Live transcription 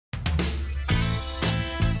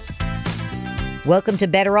Welcome to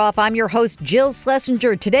Better Off. I'm your host, Jill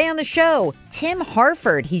Schlesinger. Today on the show, Tim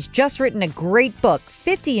Harford. He's just written a great book,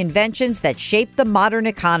 50 Inventions That Shaped the Modern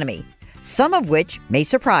Economy, some of which may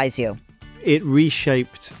surprise you. It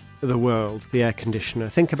reshaped the world, the air conditioner.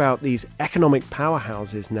 Think about these economic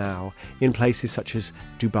powerhouses now in places such as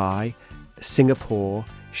Dubai, Singapore,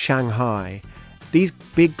 Shanghai. These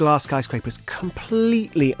big glass skyscrapers,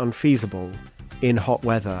 completely unfeasible in hot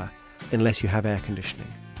weather unless you have air conditioning.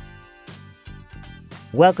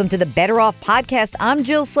 Welcome to the Better Off podcast. I'm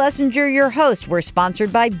Jill Schlesinger, your host. We're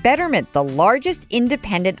sponsored by Betterment, the largest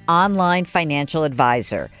independent online financial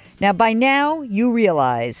advisor. Now, by now, you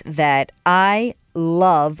realize that I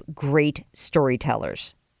love great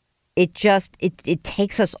storytellers. It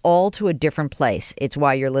takes us all to a different place. It's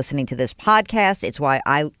why you're listening to this podcast. It's why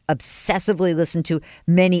I obsessively listen to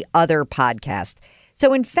many other podcasts.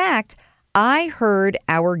 So, in fact, I heard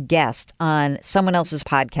our guest on someone else's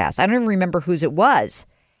podcast. I don't even remember whose it was.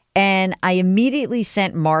 And I immediately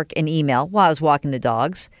sent Mark an email while I was walking the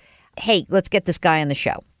dogs. Hey, let's get this guy on the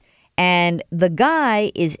show. And the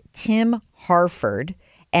guy is Tim Harford.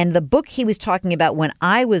 And the book he was talking about when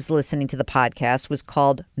I was listening to the podcast was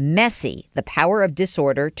called Messy, The Power of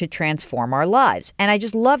Disorder to Transform Our Lives. And I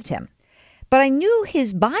just loved him. But I knew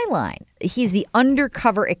his byline. He's the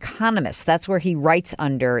undercover economist. That's where he writes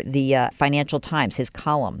under the Financial Times, his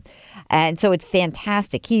column. And so it's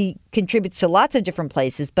fantastic. He contributes to lots of different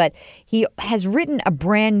places, but he has written a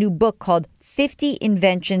brand new book called 50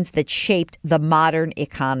 Inventions That Shaped the Modern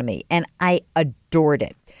Economy. And I adored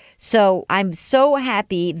it. So I'm so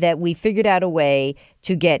happy that we figured out a way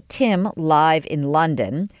to get Tim live in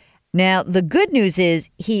London. Now, the good news is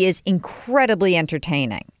he is incredibly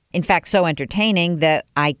entertaining. In fact, so entertaining that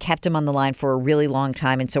I kept him on the line for a really long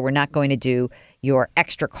time. And so we're not going to do your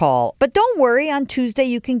extra call. But don't worry, on Tuesday,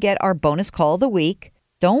 you can get our bonus call of the week.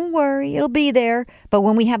 Don't worry, it'll be there. But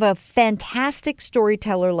when we have a fantastic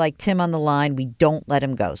storyteller like Tim on the line, we don't let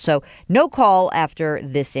him go. So no call after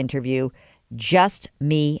this interview, just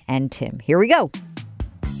me and Tim. Here we go.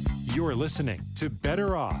 You're listening to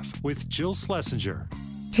Better Off with Jill Schlesinger.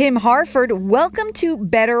 Tim Harford, welcome to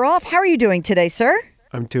Better Off. How are you doing today, sir?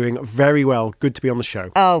 I'm doing very well. Good to be on the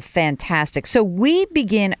show. Oh, fantastic. So we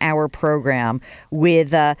begin our program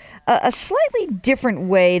with a slightly different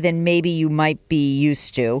way than maybe you might be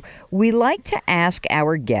used to. We like to ask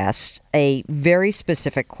our guests a very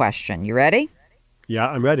specific question. You ready? Yeah,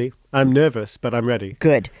 I'm ready. I'm nervous, but I'm ready.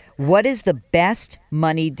 Good. What is the best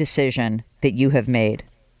money decision that you have made?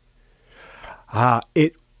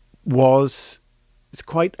 It's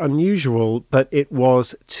quite unusual, but it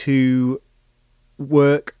was to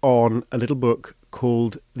work on a little book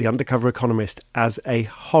called The Undercover Economist as a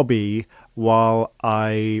hobby while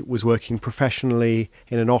I was working professionally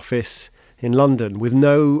in an office in London with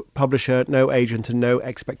no publisher, no agent, and no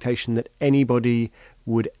expectation that anybody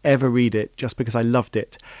would ever read it, just because I loved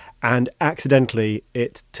it. And accidentally,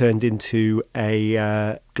 it turned into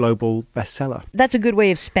a global bestseller. That's a good way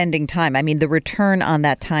of spending time. I mean, the return on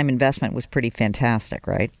that time investment was pretty fantastic,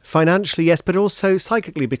 right? Financially, yes, but also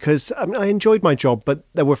psychically, because I enjoyed my job, but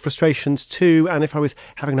there were frustrations too. And if I was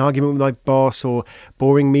having an argument with my boss or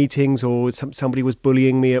boring meetings or somebody was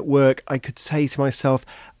bullying me at work, I could say to myself,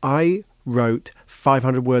 I wrote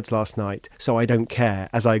 500 words last night, so I don't care,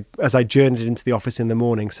 as I journeyed into the office in the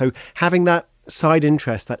morning. So having that side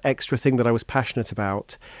interest, that extra thing that I was passionate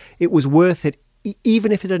about, it was worth it.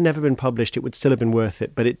 Even if it had never been published, it would still have been worth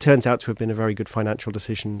it. But it turns out to have been a very good financial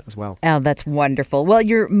decision as well. Oh, that's wonderful. Well,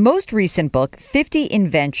 your most recent book, 50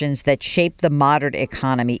 Inventions That Shaped the Modern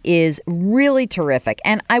Economy, is really terrific.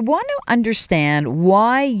 And I want to understand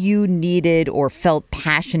why you needed or felt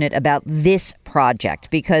passionate about this project,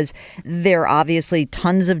 because there are obviously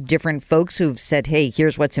tons of different folks who've said, hey,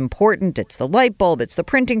 here's what's important. It's the light bulb. It's the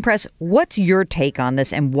printing press. What's your take on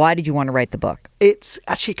this, and why did you want to write the book? It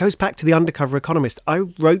goes back to The Undercover Economist. I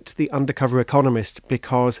wrote The Undercover Economist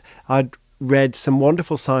because I'd read some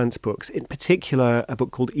wonderful science books, in particular a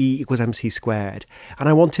book called E=mc². And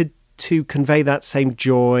I wanted to convey that same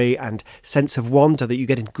joy and sense of wonder that you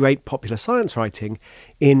get in great popular science writing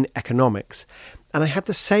in economics. And I had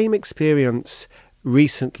the same experience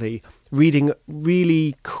recently reading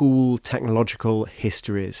really cool technological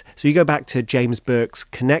histories. So you go back to James Burke's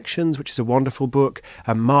Connections, which is a wonderful book,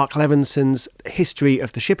 Mark Levinson's History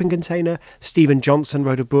of the Shipping Container. Stephen Johnson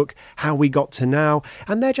wrote a book, How We Got to Now.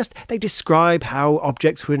 And they describe how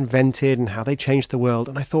objects were invented and how they changed the world.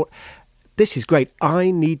 And I thought, this is great.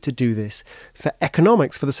 I need to do this for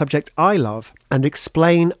economics, for the subject I love, and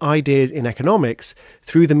explain ideas in economics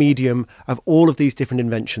through the medium of all of these different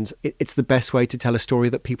inventions. It's the best way to tell a story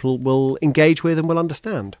that people will engage with and will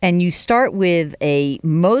understand. And you start with a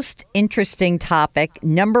most interesting topic,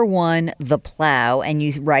 number one, the plough. And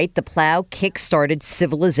you write, the plough kick-started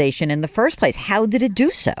civilization in the first place. How did it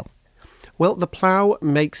do so? Well, the plough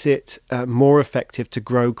makes it more effective to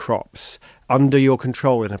grow crops under your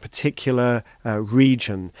control in a particular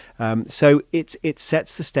region. So it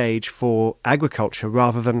sets the stage for agriculture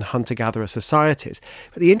rather than hunter-gatherer societies.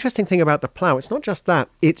 But the interesting thing about the plough, it's not just that.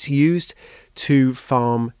 It's used to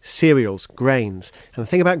farm cereals, grains. And the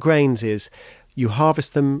thing about grains is you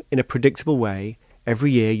harvest them in a predictable way.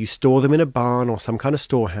 Every year you store them in a barn or some kind of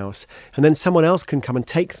storehouse, and then someone else can come and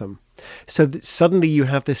take them. So suddenly you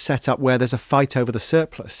have this setup where there's a fight over the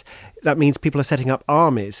surplus. That means people are setting up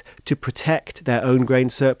armies to protect their own grain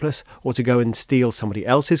surplus or to go and steal somebody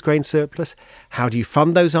else's grain surplus. How do you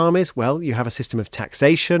fund those armies? Well, you have a system of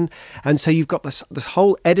taxation. And so you've got this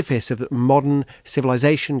whole edifice of modern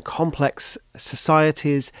civilization, complex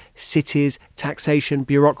societies, cities, taxation,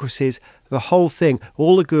 bureaucracies, the whole thing,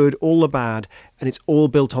 all the good, all the bad, and it's all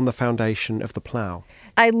built on the foundation of the plough.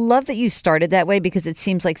 I love that you started that way because it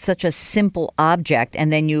seems like such a simple object,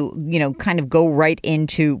 and then you kind of go right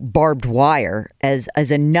into barbed wire as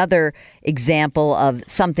another example of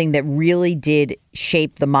something that really did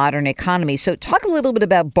shape the modern economy. So talk a little bit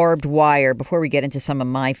about barbed wire before we get into some of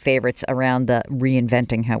my favorites around the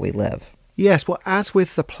reinventing how we live. Yes, well, as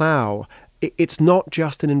with the plough, it's not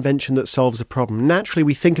just an invention that solves a problem. Naturally,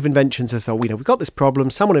 we think of inventions as though, we've got this problem,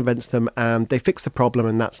 someone invents them, and they fix the problem,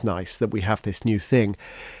 and that's nice that we have this new thing.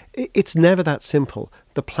 It's never that simple.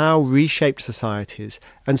 The plough reshaped societies,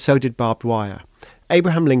 and so did barbed wire.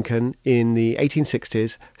 Abraham Lincoln, in the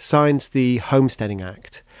 1860s, signs the Homesteading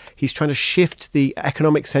Act. He's trying to shift the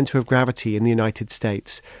economic center of gravity in the United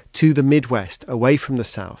States to the Midwest, away from the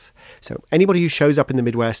South. So anybody who shows up in the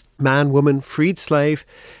Midwest, man, woman, freed slave,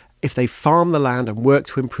 if they farm the land and work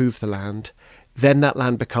to improve the land, then that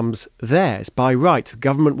land becomes theirs by right. The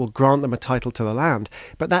government will grant them a title to the land.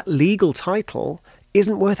 But that legal title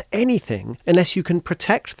isn't worth anything unless you can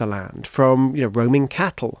protect the land from roaming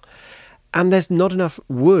cattle. And there's not enough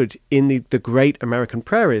wood in the great American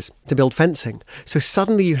prairies to build fencing. So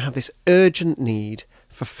suddenly you have this urgent need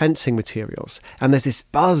for fencing materials. And there's this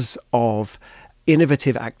buzz of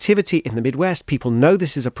innovative activity in the Midwest. People know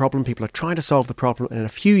this is a problem. People are trying to solve the problem. And a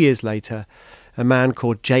few years later, a man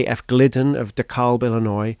called J.F. Glidden of DeKalb,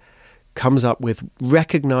 Illinois, comes up with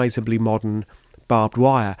recognizably modern barbed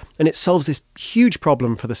wire. And it solves this huge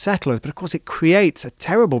problem for the settlers. But of course, it creates a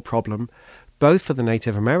terrible problem both for the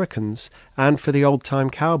Native Americans and for the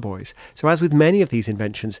old-time cowboys. So as with many of these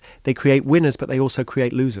inventions, they create winners, but they also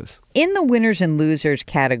create losers. In the winners and losers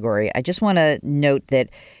category, I just want to note that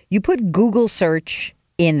you put Google search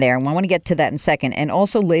in there, and I want to get to that in a second. And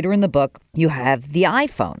also later in the book, you have the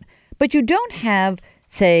iPhone, but you don't have,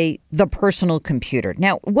 say, the personal computer.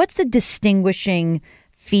 Now, what's the distinguishing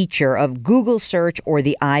feature of Google search or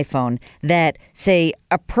the iPhone that, say,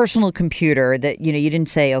 a personal computer that, you didn't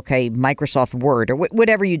say, okay, Microsoft Word or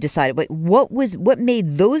whatever you decided, but what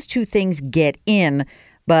made those two things get in,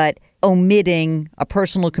 but omitting a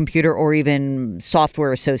personal computer or even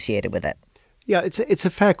software associated with it? Yeah, it's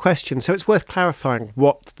a fair question. So it's worth clarifying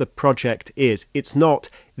what the project is. It's not,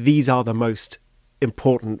 these are the most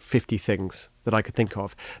important 50 things that I could think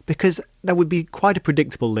of, because that would be quite a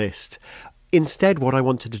predictable list. Instead, what I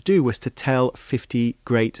wanted to do was to tell 50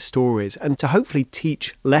 great stories and to hopefully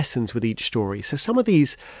teach lessons with each story. So some of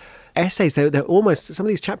these essays, they're almost, some of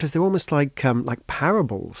these chapters, they're almost like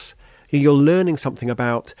parables. You're learning something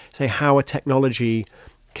about, say, how a technology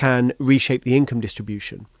can reshape the income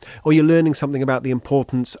distribution, or you're learning something about the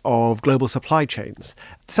importance of global supply chains.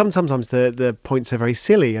 Sometimes the points are very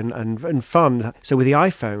silly and fun. So with the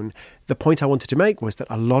iPhone, the point I wanted to make was that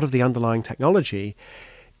a lot of the underlying technology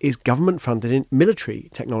is government-funded in military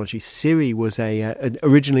technology. Siri was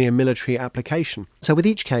originally a military application. So with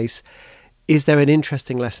each case, is there an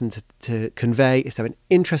interesting lesson to convey? Is there an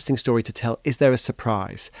interesting story to tell? Is there a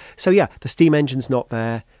surprise? So yeah, the steam engine's not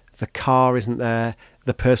there. The car isn't there.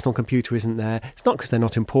 The personal computer isn't there. It's not because they're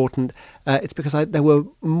not important. It's because there were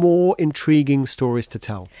more intriguing stories to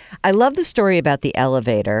tell. I love the story about the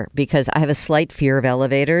elevator because I have a slight fear of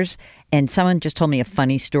elevators. And someone just told me a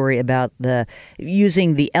funny story about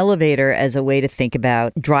using the elevator as a way to think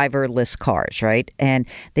about driverless cars, right? And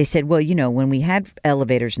they said, well, when we had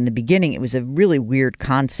elevators in the beginning, it was a really weird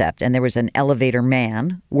concept. And there was an elevator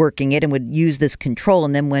man working it and would use this control.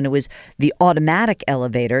 And then when it was the automatic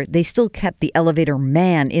elevator, they still kept the elevator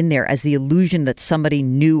man in there as the illusion that somebody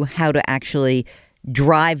knew how to actually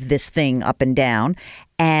drive this thing up and down,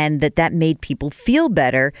 and that made people feel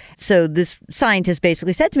better. So this scientist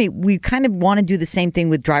basically said to me, we kind of want to do the same thing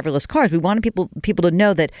with driverless cars. We want people to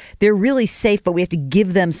know that they're really safe, but we have to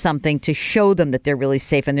give them something to show them that they're really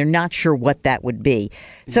safe, and they're not sure what that would be.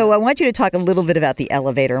 So I want you to talk a little bit about the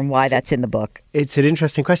elevator and why that's in the book. It's an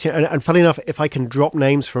interesting question. And funny enough, if I can drop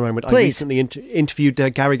names for a moment, Please. I recently interviewed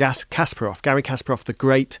Garry Kasparov. Garry Kasparov, the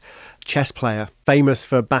great chess player, famous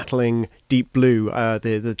for battling Deep Blue,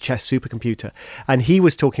 the chess supercomputer. And he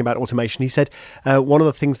was talking about automation. He said one of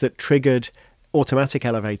the things that triggered automatic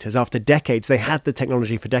elevators, after decades, they had the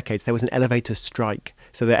technology for decades, there was an elevator strike.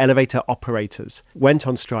 So the elevator operators went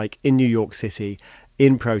on strike in New York City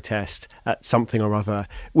in protest at something or other,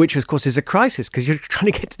 which of course is a crisis because you're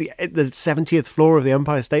trying to get to the 70th floor of the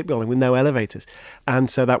Empire State Building with no elevators. And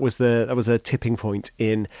so that was a tipping point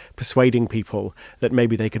in persuading people that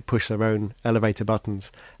maybe they could push their own elevator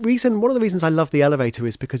buttons. One of the reasons I love the elevator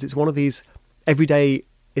is because it's one of these everyday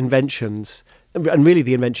inventions. And really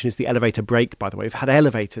the invention is the elevator brake, by the way. We've had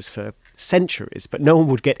elevators for centuries, but no one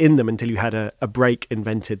would get in them until you had a brake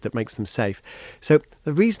invented that makes them safe. So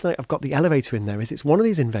the reason I've got the elevator in there is it's one of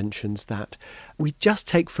these inventions that we just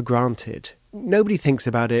take for granted. Nobody thinks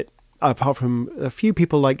about it, apart from a few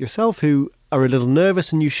people like yourself who are a little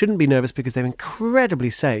nervous, and you shouldn't be nervous because they're incredibly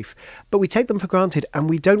safe. But we take them for granted and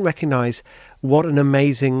we don't recognize what an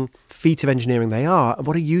amazing feat of engineering they are and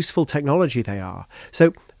what a useful technology they are.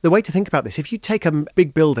 So the way to think about this, if you take a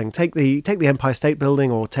big building, take the Empire State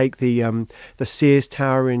Building, or take the Sears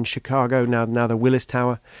Tower in Chicago, now the Willis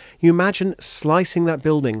Tower, you imagine slicing that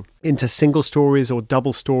building into single stories or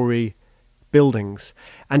double story buildings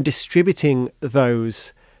and distributing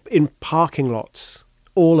those in parking lots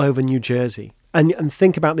all over New Jersey. And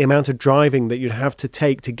think about the amount of driving that you'd have to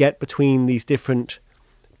take to get between these different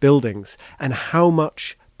buildings, and how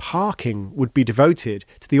much parking would be devoted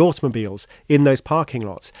to the automobiles in those parking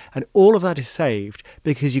lots. And all of that is saved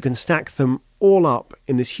because you can stack them all up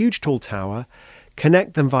in this huge tall tower,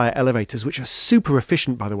 connect them via elevators, which are super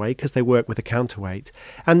efficient, by the way, because they work with a counterweight.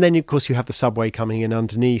 And then, of course, you have the subway coming in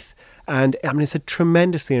underneath. And I mean, it's a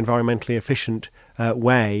tremendously environmentally efficient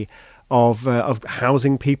way of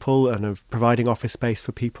housing people and of providing office space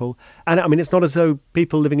for people. And I mean, it's not as though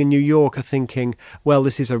people living in New York are thinking, well,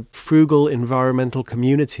 this is a frugal environmental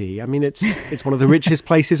community. I mean, it's one of the richest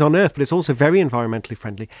places on earth, but it's also very environmentally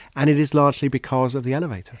friendly. And it is largely because of the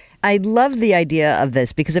elevator. I love the idea of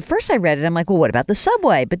this because at first I read it, I'm like, well, what about the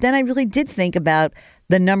subway? But then I really did think about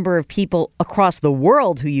the number of people across the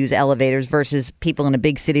world who use elevators versus people in a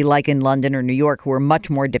big city like in London or New York who are much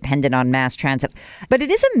more dependent on mass transit. But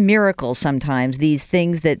it is a miracle sometimes, these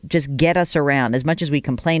things that just get us around, as much as we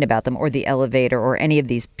complain about them, or the elevator or any of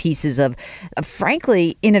these pieces of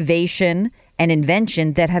frankly, innovation and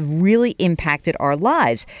invention that have really impacted our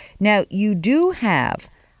lives. Now, you do have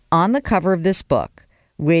on the cover of this book,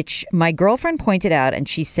 which my girlfriend pointed out, and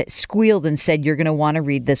she squealed and said, you're going to want to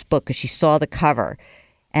read this book because she saw the cover.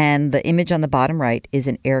 And the image on the bottom right is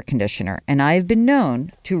an air conditioner. And I've been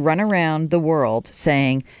known to run around the world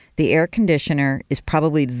saying the air conditioner is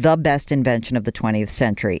probably the best invention of the 20th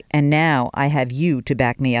century. And now I have you to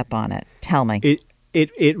back me up on it. Tell me.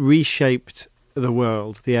 It reshaped the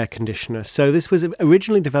world, the air conditioner. So this was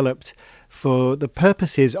originally developed for the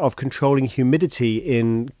purposes of controlling humidity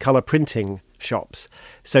in color printing shops.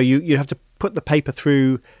 So you have to put the paper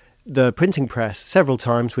through the printing press several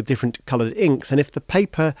times with different colored inks. And if the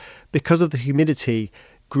paper, because of the humidity,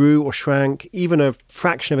 grew or shrank even a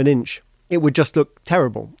fraction of an inch, it would just look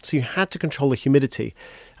terrible. So you had to control the humidity.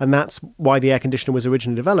 And that's why the air conditioner was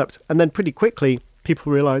originally developed. And then pretty quickly,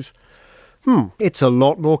 people realize, it's a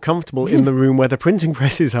lot more comfortable in the room where the printing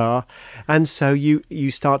presses are. And so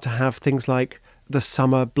you start to have things like the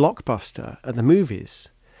summer blockbuster at the movies,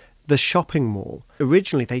 the shopping mall.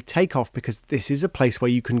 Originally, they take off because this is a place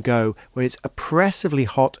where you can go where it's oppressively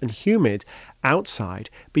hot and humid outside,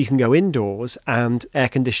 but you can go indoors and air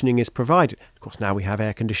conditioning is provided. Of course, now we have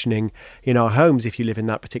air conditioning in our homes if you live in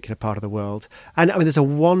that particular part of the world. And I mean, there's a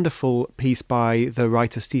wonderful piece by the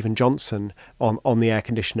writer Stephen Johnson on the air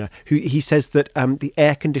conditioner, he says that the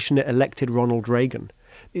air conditioner elected Ronald Reagan.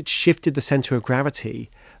 It shifted the center of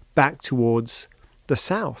gravity back towards the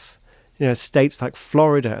south. states like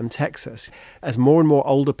Florida and Texas, as more and more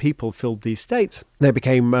older people filled these states, they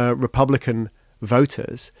became Republican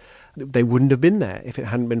voters. They wouldn't have been there if it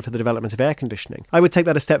hadn't been for the development of air conditioning. I would take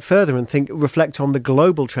that a step further and reflect on the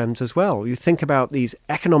global trends as well. You think about these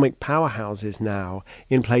economic powerhouses now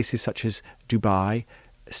in places such as Dubai,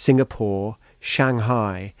 Singapore,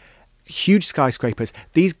 Shanghai, huge skyscrapers.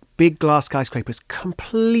 These big glass skyscrapers,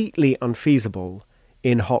 completely unfeasible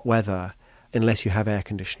in hot weather unless you have air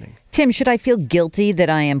conditioning. Tim, should I feel guilty that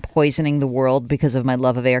I am poisoning the world because of my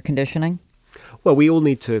love of air conditioning? Well, we all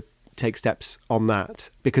need to take steps on that,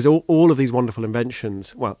 because all of these wonderful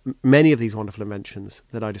inventions, well, many of these wonderful inventions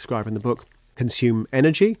that I describe in the book consume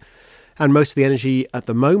energy. And most of the energy at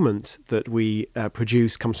the moment that we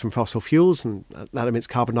produce comes from fossil fuels, and that emits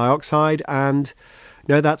carbon dioxide. And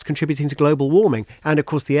that's contributing to global warming. And of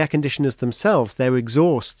course, the air conditioners themselves, their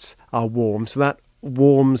exhausts are warm. So that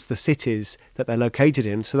warms the cities that they're located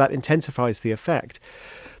in. So that intensifies the effect.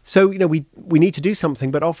 So, we need to do something,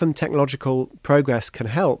 but often technological progress can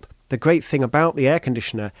help. The great thing about the air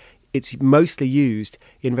conditioner, it's mostly used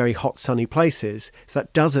in very hot, sunny places. So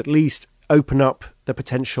that does at least open up the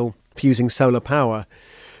potential for using solar power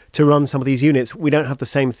to run some of these units. We don't have the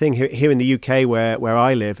same thing here in the UK where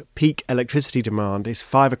I live. Peak electricity demand is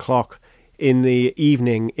 5 o'clock in the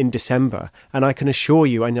evening in December. And I can assure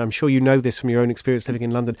you, and I'm sure you know this from your own experience living in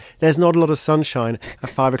London, there's not a lot of sunshine at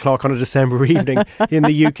 5 o'clock on a December evening in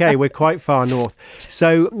the UK. We're quite far north.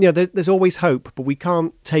 So, there's always hope, but we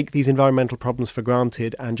can't take these environmental problems for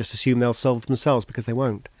granted and just assume they'll solve themselves, because they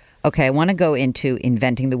won't. Okay, I want to go into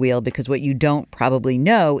inventing the wheel, because what you don't probably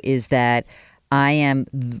know is that I am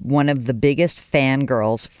one of the biggest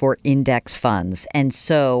fangirls for index funds. And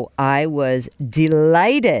so I was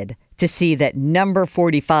delighted to see that number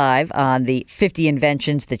 45 on the 50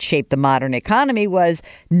 inventions that shaped the modern economy was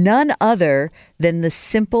none other than the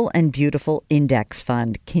simple and beautiful index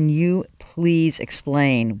fund. Can you please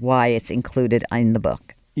explain why it's included in the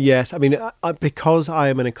book? Yes, because I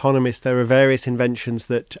am an economist, there are various inventions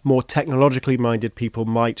that more technologically minded people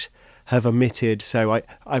might have omitted. So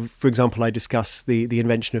for example, I discuss the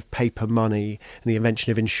invention of paper money and the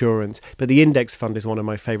invention of insurance. But the index fund is one of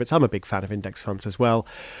my favorites. I'm a big fan of index funds as well.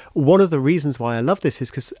 One of the reasons why I love this is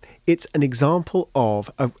because it's an example of,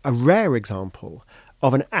 a rare example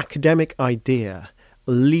of an academic idea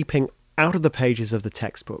leaping out of the pages of the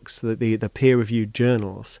textbooks, the peer-reviewed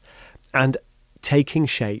journals, and taking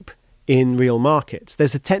shape in real markets.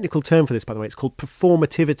 There's a technical term for this, by the way. It's called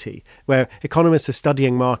performativity, where economists are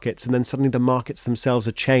studying markets and then suddenly the markets themselves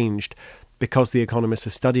are changed because the economists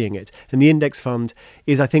are studying it. And the index fund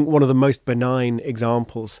is, I think, one of the most benign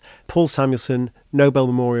examples. Paul Samuelson, Nobel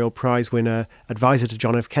Memorial Prize winner, advisor to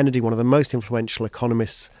John F. Kennedy, one of the most influential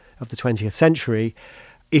economists of the 20th century,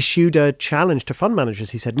 issued a challenge to fund managers.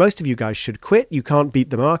 He said, most of you guys should quit. You can't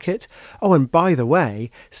beat the market. Oh, and by the way,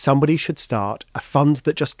 somebody should start a fund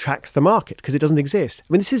that just tracks the market, because it doesn't exist.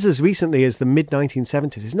 This is as recently as the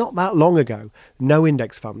mid-1970s. It's not that long ago. No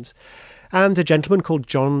index funds. And a gentleman called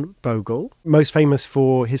John Bogle, most famous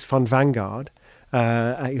for his fund Vanguard,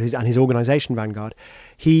 and his organization Vanguard,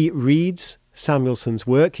 he reads Samuelson's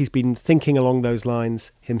work. He's been thinking along those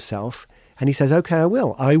lines himself. And he says, okay,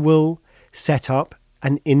 I will set up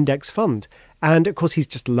an index fund. And of course, he's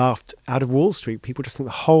just laughed out of Wall Street. People just think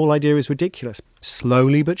the whole idea is ridiculous.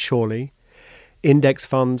 Slowly but surely, index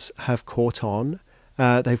funds have caught on.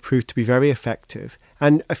 They've proved to be very effective.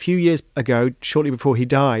 And a few years ago, shortly before he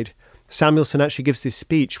died, Samuelson actually gives this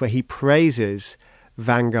speech where he praises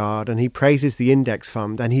Vanguard and he praises the index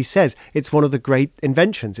fund. And he says it's one of the great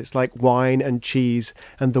inventions. It's like wine and cheese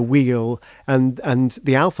and the wheel and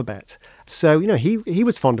the alphabet. So, he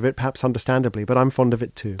was fond of it, perhaps understandably, but I'm fond of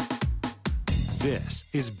it too. This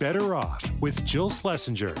is Better Off with Jill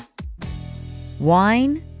Schlesinger.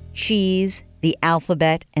 Wine, cheese, the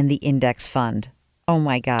alphabet, and the index fund. Oh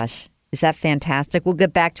my gosh. Is that fantastic? We'll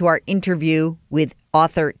get back to our interview with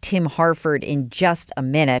author Tim Harford in just a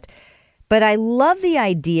minute. But I love the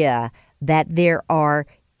idea that there are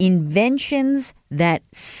inventions that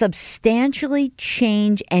substantially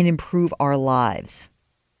change and improve our lives.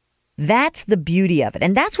 That's the beauty of it.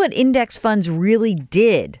 And that's what index funds really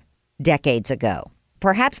did decades ago.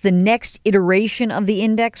 Perhaps the next iteration of the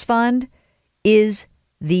index fund is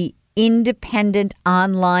the independent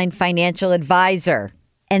online financial advisor.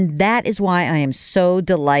 And that is why I am so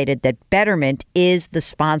delighted that Betterment is the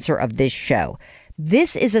sponsor of this show.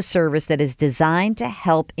 This is a service that is designed to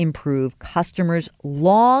help improve customers'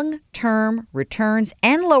 long-term returns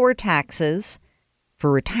and lower taxes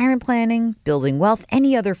for retirement planning, building wealth,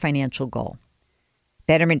 any other financial goal.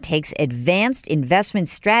 Betterment takes advanced investment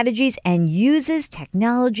strategies and uses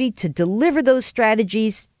technology to deliver those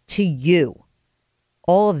strategies to you.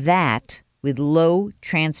 All of that with low,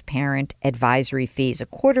 transparent advisory fees,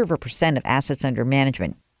 0.25% of assets under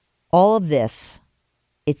management. All of this,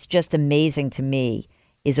 it's just amazing to me,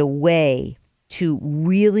 is a way to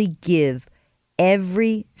really give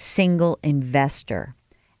every single investor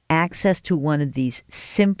access to one of these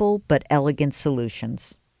simple but elegant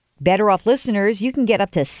solutions. Better Off listeners, you can get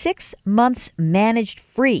up to 6 months managed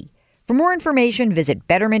free. For more information, visit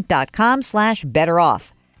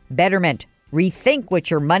betterment.com/betteroff. Betterment. Rethink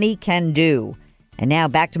what your money can do. And now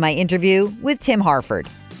back to my interview with Tim Harford.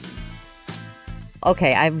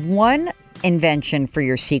 Okay, I have one invention for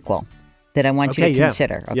your sequel that I want you to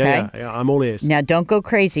consider. Okay, yeah, I'm all ears. Now, don't go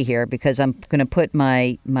crazy here because I'm going to put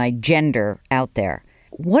my gender out there.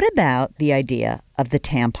 What about the idea of the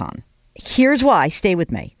tampon? Here's why. Stay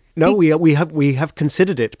with me. No, we have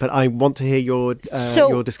considered it, but I want to hear your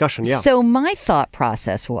discussion. Yeah. So my thought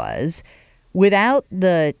process was, without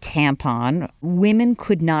the tampon, women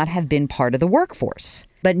could not have been part of the workforce.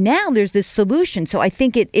 But now there's this solution. So I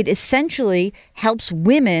think it essentially helps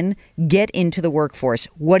women get into the workforce.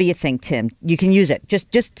 What do you think, Tim? You can use it.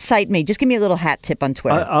 Just cite me. Just give me a little hat tip on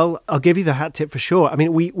Twitter. I'll give you the hat tip for sure. I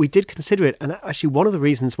mean, we did consider it. And actually, one of the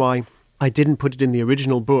reasons why I didn't put it in the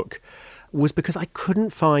original book was because I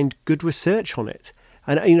couldn't find good research on it.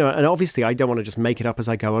 And, and obviously I don't want to just make it up as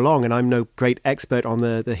I go along, and I'm no great expert on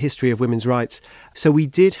the history of women's rights. So we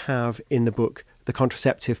did have in the book the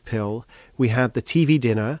contraceptive pill. We had the TV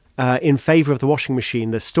dinner in favor of the washing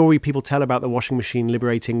machine. The story people tell about the washing machine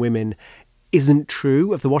liberating women isn't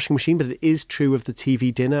true of the washing machine, but it is true of the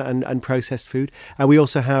TV dinner and processed food. We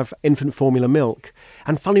also have infant formula milk.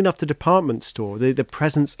 And funnily enough, the department store, the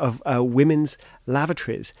presence of women's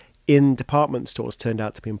lavatories in department stores turned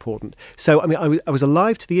out to be important. So, I mean, I was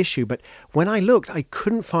alive to the issue, but when I looked, I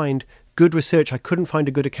couldn't find good research. I couldn't find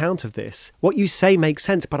a good account of this. What you say makes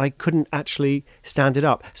sense, but I couldn't actually stand it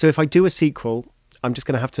up. So if I do a sequel, I'm just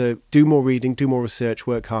going to have to do more reading, do more research,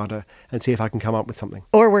 work harder, and see if I can come up with something.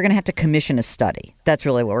 Or we're going to have to commission a study. That's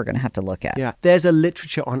really what we're going to have to look at. Yeah, there's a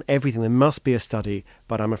literature on everything. There must be a study,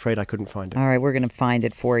 but I'm afraid I couldn't find it. All right, we're going to find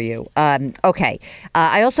it for you. Okay.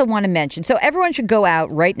 I also want to mention, so everyone should go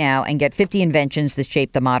out right now and get 50 inventions that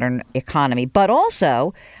shape the modern economy. But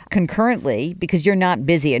also, concurrently, because you're not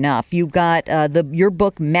busy enough, you've got your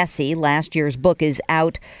book, Messy, last year's book, is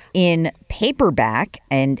out in paperback.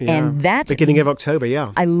 And that's beginning of October,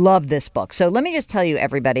 yeah. I love this book. So let me just tell you,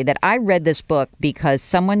 everybody, that I read this book because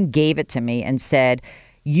someone gave it to me and said,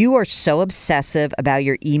 you are so obsessive about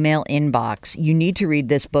your email inbox. You need to read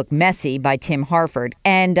this book, Messy, by Tim Harford.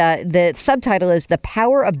 And the subtitle is The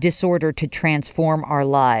Power of Disorder to Transform Our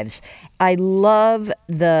Lives. I love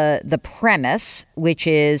the premise, which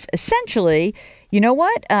is essentially, you know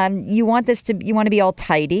what? You want to be all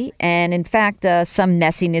tidy. And in fact, some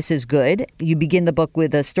messiness is good. You begin the book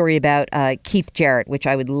with a story about Keith Jarrett, which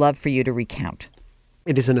I would love for you to recount.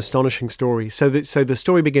 It is an astonishing story. So the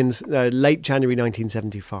story begins late January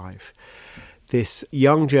 1975. This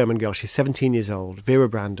young German girl, she's 17 years old, Vera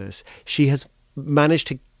Branders, she has managed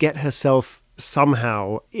to get herself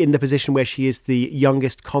somehow in the position where she is the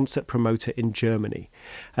youngest concert promoter in Germany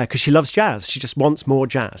because she loves jazz. She just wants more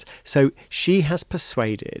jazz. So she has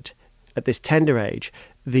persuaded, at this tender age,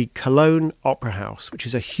 the Cologne Opera House, which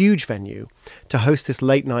is a huge venue, to host this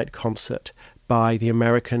late night concert by the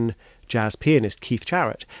American jazz pianist Keith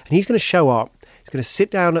Jarrett. And he's going to show up, he's going to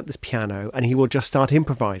sit down at this piano, and he will just start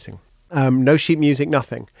improvising. No sheet music,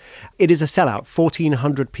 nothing. It is a sellout.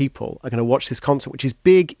 1,400 people are going to watch this concert, which is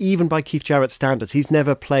big even by Keith Jarrett's standards. He's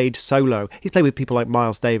never played solo. He's played with people like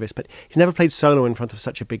Miles Davis, but he's never played solo in front of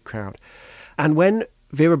such a big crowd. And when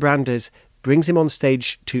Vera Branders brings him on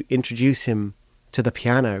stage to introduce him to the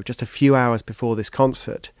piano just a few hours before this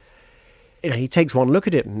concert, he takes one look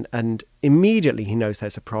at it and immediately he knows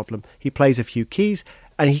there's a problem. He plays a few keys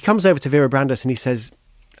and he comes over to Vera Branders and he says,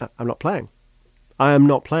 I'm not playing. I am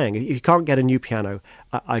not playing. If you can't get a new piano,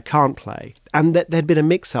 I can't play. And there'd been a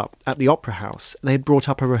mix-up at the Opera House. They had brought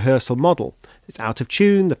up a rehearsal model. It's out of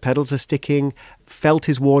tune, the pedals are sticking, felt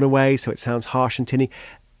is worn away, so it sounds harsh and tinny.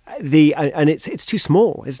 And it's too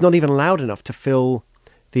small. It's not even loud enough to fill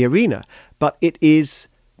the arena. But it is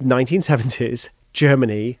 1970s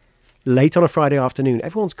Germany, late on a Friday afternoon.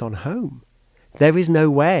 Everyone's gone home. There is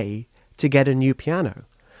no way to get a new piano.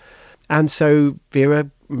 And so Vera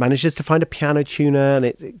manages to find a piano tuner and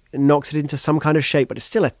it knocks it into some kind of shape, but it's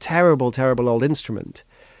still a terrible, terrible old instrument.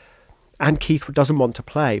 And Keith doesn't want to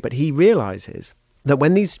play, but he realizes that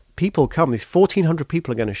when these people come, these 1,400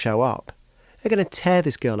 people are going to show up, they're going to tear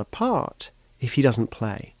this girl apart. if he doesn't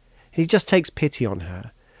play. He just takes pity on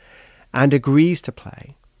her and agrees to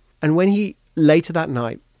play. And when he, later that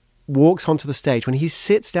night, walks onto the stage, when he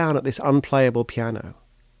sits down at this unplayable piano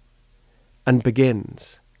and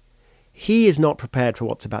begins, he is not prepared for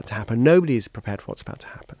what's about to happen. Nobody is prepared for what's about to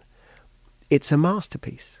happen. It's a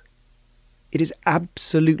masterpiece. It is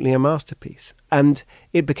absolutely a masterpiece. And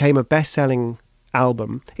it became a best-selling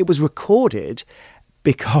album. It was recorded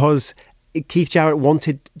because Keith Jarrett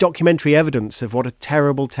wanted documentary evidence of what a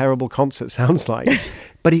terrible, terrible concert sounds like.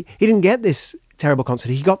 But he didn't get this terrible concert.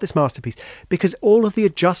 He got this masterpiece because all of the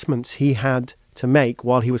adjustments he had to make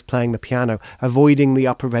while he was playing the piano, avoiding the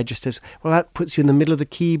upper registers, well, that puts you in the middle of the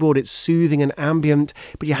keyboard. It's soothing and ambient,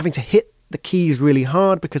 but you're having to hit the keys really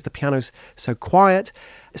hard because the piano's so quiet.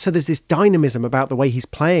 So there's this dynamism about the way he's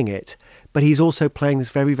playing it, but he's also playing this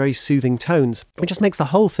very, very soothing tones, which just makes the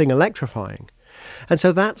whole thing electrifying. And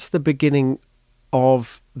so that's the beginning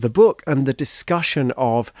of the book and the discussion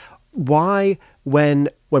of why, when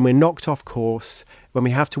we're knocked off course, when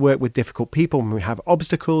we have to work with difficult people, when we have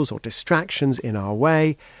obstacles or distractions in our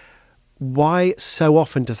way, why so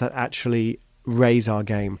often does that actually raise our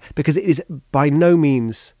game? Because it is by no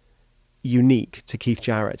means unique to Keith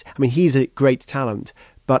Jarrett. I mean, he's a great talent,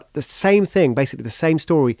 but the same thing, basically the same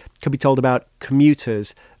story, could be told about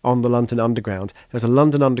commuters on the London Underground. There was a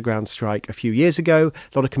London Underground strike a few years ago.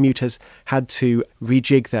 A lot of commuters had to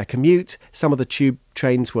rejig their commute. Some of the tube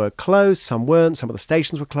trains were closed, some weren't. Some of the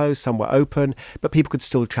stations were closed, some were open, but people could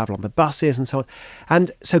still travel on the buses and so on.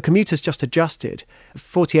 And so commuters just adjusted.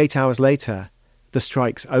 48 hours later, the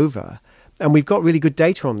strike's over. And we've got really good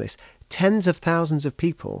data on this. Tens of thousands of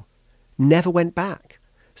people never went back.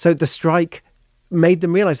 So the strike made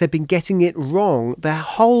them realize they'd been getting it wrong their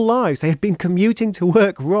whole lives. They had been commuting to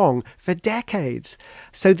work wrong for decades.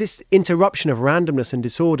 So this interruption of randomness and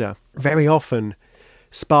disorder very often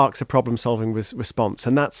sparks a problem-solving response.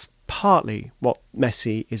 And that's partly what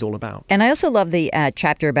Messy is all about. And I also love the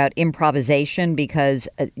chapter about improvisation because,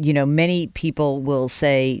 many people will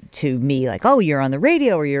say to me like, oh, you're on the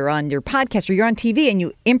radio or you're on your podcast or you're on TV and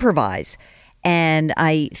you improvise. And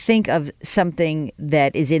I think of something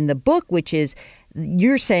that is in the book, which is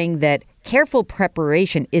you're saying that careful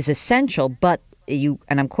preparation is essential, but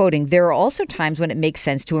and I'm quoting, there are also times when it makes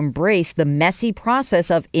sense to embrace the messy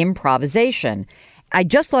process of improvisation. I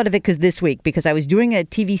just thought of it because I was doing a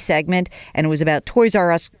TV segment and it was about Toys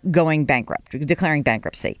R Us going bankrupt, declaring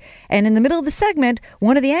bankruptcy. And in the middle of the segment,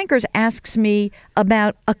 one of the anchors asks me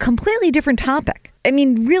about a completely different topic. I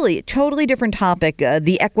mean, really, totally different topic,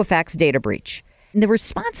 the Equifax data breach. And the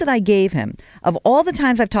response that I gave him, of all the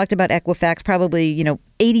times I've talked about Equifax, probably,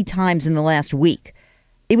 80 times in the last week,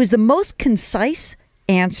 it was the most concise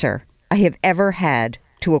answer I have ever had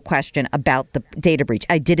to a question about the data breach.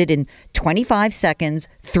 I did it in 25 seconds,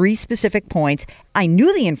 3 specific points. I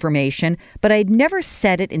knew the information, but I'd never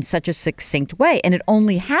said it in such a succinct way. And it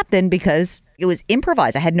only happened because it was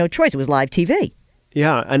improvised. I had no choice. It was live TV.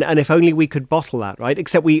 Yeah, and if only we could bottle that, right?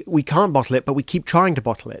 Except we can't bottle it, but we keep trying to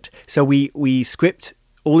bottle it. So we script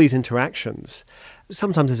all these interactions.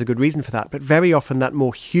 Sometimes there's a good reason for that, but very often that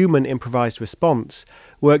more human improvised response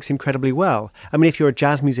works incredibly well. I mean, if you're a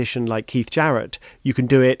jazz musician like Keith Jarrett, you can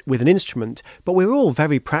do it with an instrument, but we're all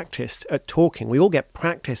very practiced at talking. We all get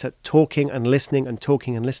practice at talking and listening and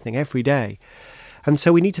talking and listening every day. And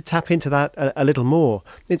so we need to tap into that a little more.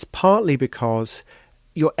 It's partly because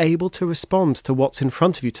you're able to respond to what's in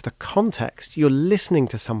front of you, to the context. You're listening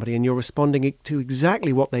to somebody and you're responding to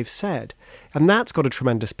exactly what they've said. And that's got a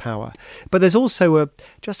tremendous power. But there's also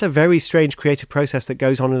just a very strange creative process that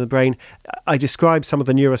goes on in the brain. I describe some of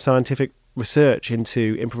the neuroscientific research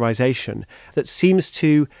into improvisation that seems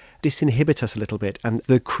to disinhibit us a little bit, and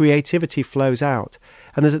the creativity flows out.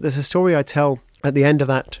 And there's a story I tell at the end of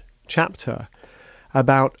that chapter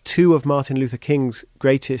about 2 of Martin Luther King's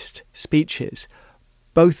greatest speeches,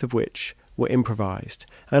 both of which were improvised.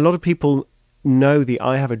 And a lot of people know the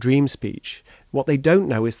I Have a Dream speech. What they don't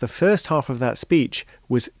know is the first half of that speech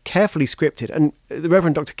was carefully scripted. And the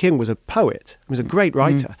Reverend Dr. King was a poet. He was a great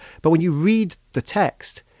writer. But when you read the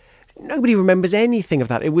text, nobody remembers anything of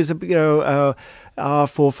that. It was, our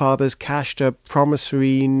forefathers cashed a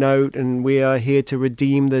promissory note and we are here to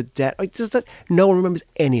redeem the debt. No one remembers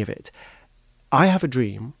any of it. I have a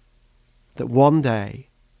dream that one day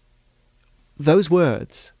those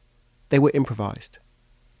words, they were improvised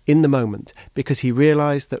in the moment because he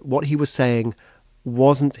realized that what he was saying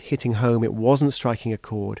wasn't hitting home, it wasn't striking a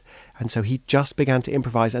chord. And so he just began to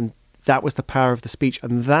improvise, and that was the power of the speech.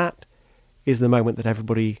 And that is the moment that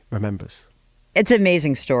everybody remembers. It's an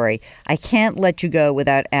amazing story. I can't let you go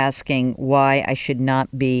without asking why I should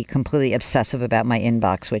not be completely obsessive about my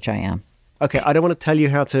inbox, which I am. Okay, I don't want to tell you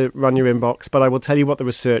how to run your inbox, but I will tell you what the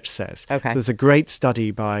research says. Okay. So there's a great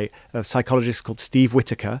study by a psychologist called Steve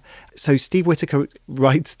Whitaker. So Steve Whitaker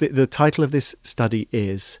writes, the title of this study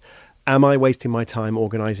is, "Am I wasting my time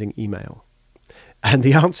organizing email?" And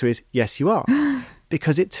the answer is, yes, you are.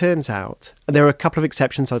 Because it turns out, and there are a couple of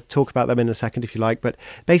exceptions, I'll talk about them in a second if you like, but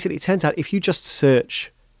basically it turns out if you just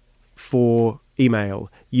search for email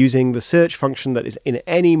using the search function that is in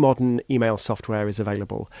any modern email software is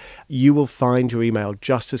available, you will find your email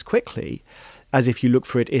just as quickly as if you look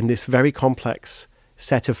for it in this very complex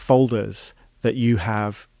set of folders that you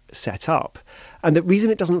have set up. And the reason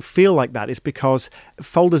it doesn't feel like that is because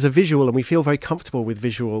folders are visual and we feel very comfortable with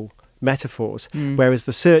visual metaphors, whereas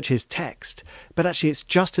the search is text. But actually it's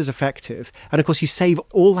just as effective. And of course you save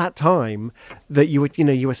all that time that you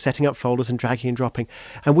were setting up folders and dragging and dropping.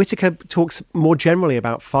 And Whitaker talks more generally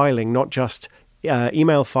about filing, not just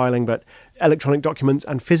email filing, but electronic documents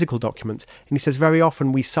and physical documents. And he says very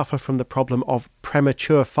often we suffer from the problem of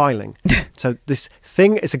premature filing. So this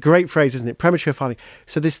thing, it's a great phrase, isn't it? Premature filing.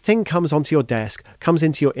 So this thing comes onto your desk, comes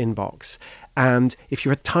into your inbox. And if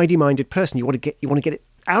you're a tidy-minded person, you want to get it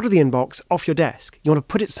out of the inbox, off your desk. You want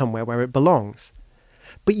to put it somewhere where it belongs.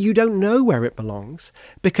 But you don't know where it belongs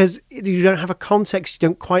because you don't have a context. You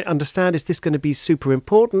don't quite understand, is this going to be super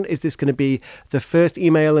important? Is this going to be the first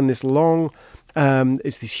email in this long,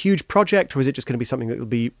 is this huge project? Or is it just going to be something that will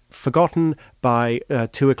be forgotten by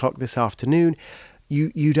 2 o'clock this afternoon?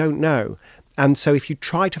 You don't know. And so if you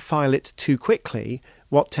try to file it too quickly,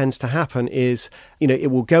 what tends to happen is,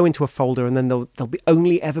 it will go into a folder and then there'll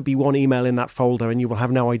only ever be one email in that folder and you will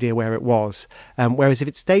have no idea where it was. Whereas if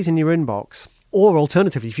it stays in your inbox, or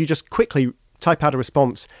alternatively, if you just quickly type out a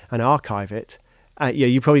response and archive it,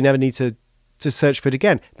 you probably never need to search for it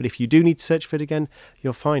again. But if you do need to search for it again,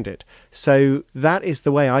 you'll find it. So that is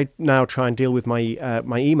the way I now try and deal with my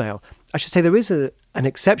my email. I should say there is an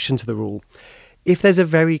exception to the rule. If there's a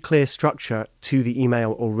very clear structure to the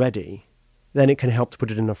email already, then it can help to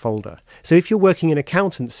put it in a folder. So if you're working in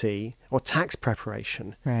accountancy or tax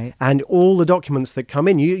preparation, right, and all the documents that come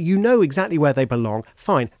in, you know exactly where they belong,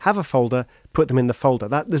 fine, have a folder, put them in the folder.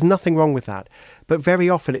 There's nothing wrong with that. But very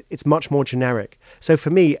often it's much more generic. So for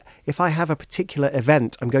me, if I have a particular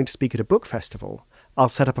event, I'm going to speak at a book festival, I'll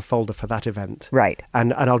set up a folder for that event. Right.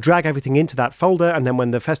 And I'll drag everything into that folder, and then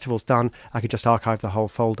when the festival's done, I can just archive the whole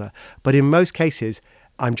folder. But in most cases,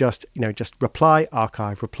 I'm just reply,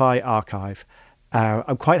 archive, reply, archive.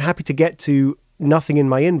 I'm quite happy to get to nothing in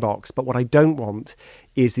my inbox, but what I don't want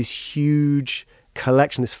is this huge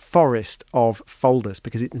collection, this forest of folders,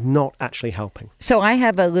 because it's not actually helping. So I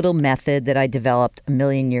have a little method that I developed a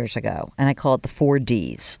million years ago, and I call it the 4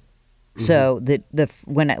 Ds. So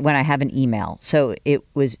when I have an email, so it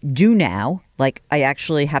was do now, like I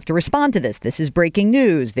actually have to respond to this. This is breaking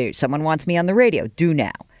news. Someone wants me on the radio. Do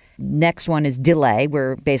now. Next one is delay,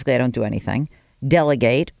 where basically I don't do anything.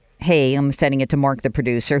 Delegate. Hey, I'm sending it to Mark, the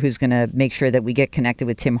producer, who's going to make sure that we get connected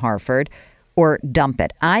with Tim Harford. Or dump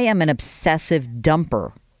it. I am an obsessive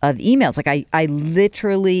dumper of emails. Like I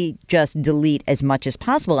literally just delete as much as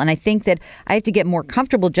possible. And I think that I have to get more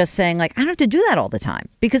comfortable just saying, like, I don't have to do that all the time,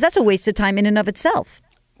 because that's a waste of time in and of itself.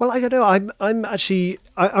 Well, I don't know.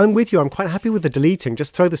 I'm with you. I'm quite happy with the deleting.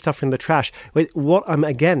 Just throw the stuff in the trash. What I'm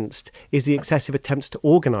against is the excessive attempts to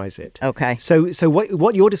organize it. Okay. So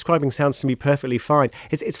what you're describing sounds to me perfectly fine.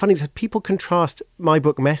 It's funny that people contrast my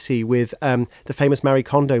book Messy with the famous Marie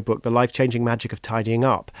Kondo book, The Life-Changing Magic of Tidying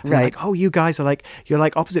Up. And right. Like, oh, you guys are you're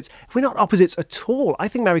like opposites. We're not opposites at all. I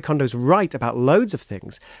think Marie Kondo's right about loads of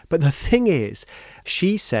things. But the thing is,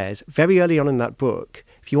 she says very early on in that book,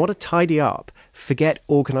 if you want to tidy up, forget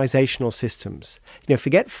organizational systems.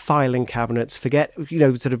 Forget filing cabinets, forget,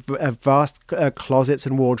 sort of vast closets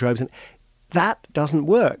and wardrobes. And that doesn't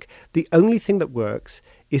work. The only thing that works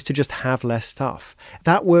is to just have less stuff.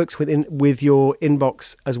 That works with your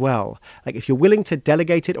inbox as well. Like if you're willing to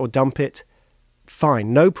delegate it or dump it,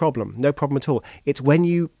 fine, no problem at all. It's when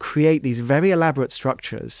you create these very elaborate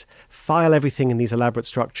structures, file everything in these elaborate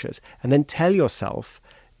structures, and then tell yourself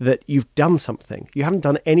that you've done something. You haven't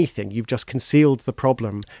done anything. You've just concealed the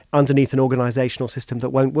problem underneath an organizational system that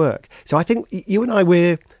won't work. So I think you and I,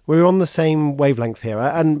 we're on the same wavelength here,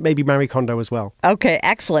 and maybe Marie Kondo as well. Okay,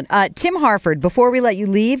 excellent. Tim Harford, before we let you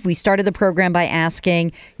leave, we started the program by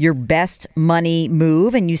asking your best money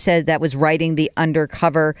move, and you said that was writing The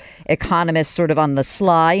Undercover Economist sort of on the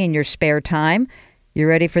sly in your spare time. You're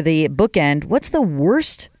ready for the bookend. What's the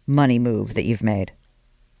worst money move that you've made?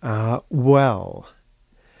 Well,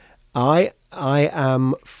 I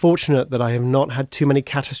am fortunate that I have not had too many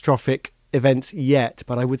catastrophic events yet,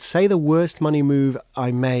 but I would say the worst money move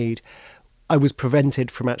I made, I was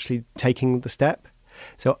prevented from actually taking the step.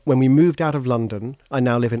 So when we moved out of London, I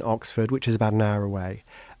now live in Oxford, which is about an hour away.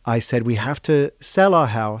 I said we have to sell our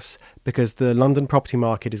house because the London property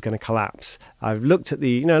market is going to collapse. I've looked at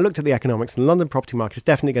the economics, and the London property market is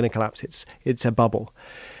definitely going to collapse. It's a bubble.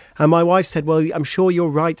 And my wife said, well, I'm sure you're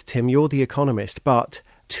right, Tim, you're the economist, but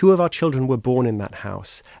 2 of our children were born in that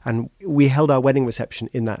house, and we held our wedding reception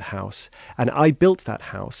in that house, and I built that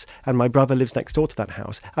house, and my brother lives next door to that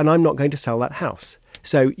house, and I'm not going to sell that house.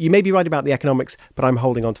 So you may be right about the economics, but I'm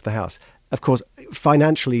holding on to the house. Of course,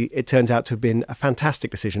 financially, it turns out to have been a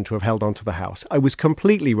fantastic decision to have held on to the house. I was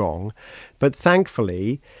completely wrong, but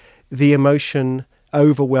thankfully, the emotion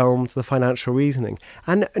overwhelmed the financial reasoning.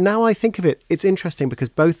 And now I think of it, it's interesting because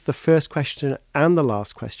both the first question and the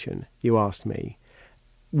last question you asked me,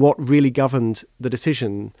 what really governed the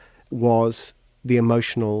decision was the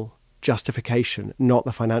emotional justification, not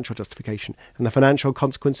the financial justification. And the financial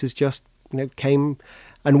consequences just, came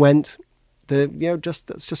and went.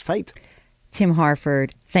 That's just fate. Tim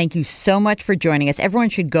Harford, thank you so much for joining us. Everyone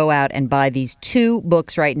should go out and buy these 2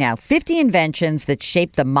 books right now, 50 Inventions That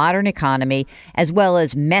Shape the Modern Economy, as well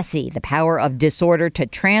as Messy, The Power of Disorder to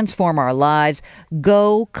Transform Our Lives.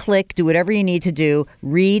 Go, click, do whatever you need to do.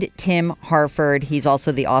 Read Tim Harford. He's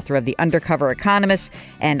also the author of The Undercover Economist,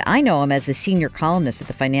 and I know him as the senior columnist at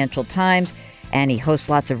the Financial Times. And he hosts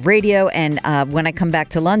lots of radio. And when I come back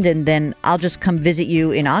to London, then I'll just come visit you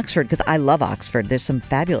in Oxford because I love Oxford. There's some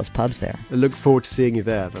fabulous pubs there. I look forward to seeing you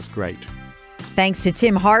there. That's great. Thanks to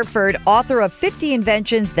Tim Harford, author of 50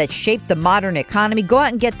 Inventions That Shape the Modern Economy. Go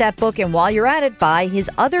out and get that book. And while you're at it, buy his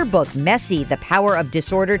other book, Messy, The Power of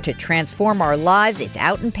Disorder to Transform Our Lives. It's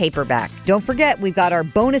out in paperback. Don't forget, we've got our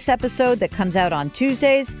bonus episode that comes out on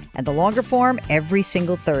Tuesdays and the longer form every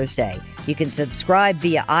single Thursday. You can subscribe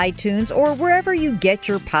via iTunes or wherever you get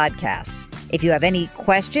your podcasts. If you have any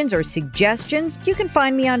questions or suggestions, you can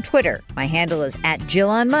find me on Twitter. My handle is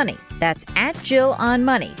 @JillOnMoney. That's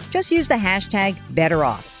 @JillOnMoney. Just use the hashtag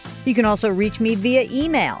BetterOff. You can also reach me via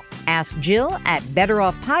email.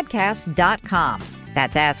 AskJill@BetterOffPodcast.com.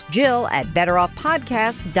 That's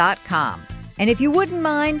AskJill@BetterOffPodcast.com. And if you wouldn't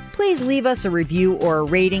mind, please leave us a review or a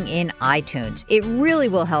rating in iTunes. It really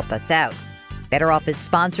will help us out. Better Off is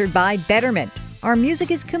sponsored by Betterment. Our music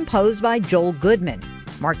is composed by Joel Goodman.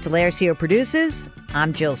 Mark Delarcio produces.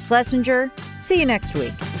 I'm Jill Schlesinger. See you next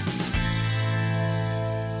week.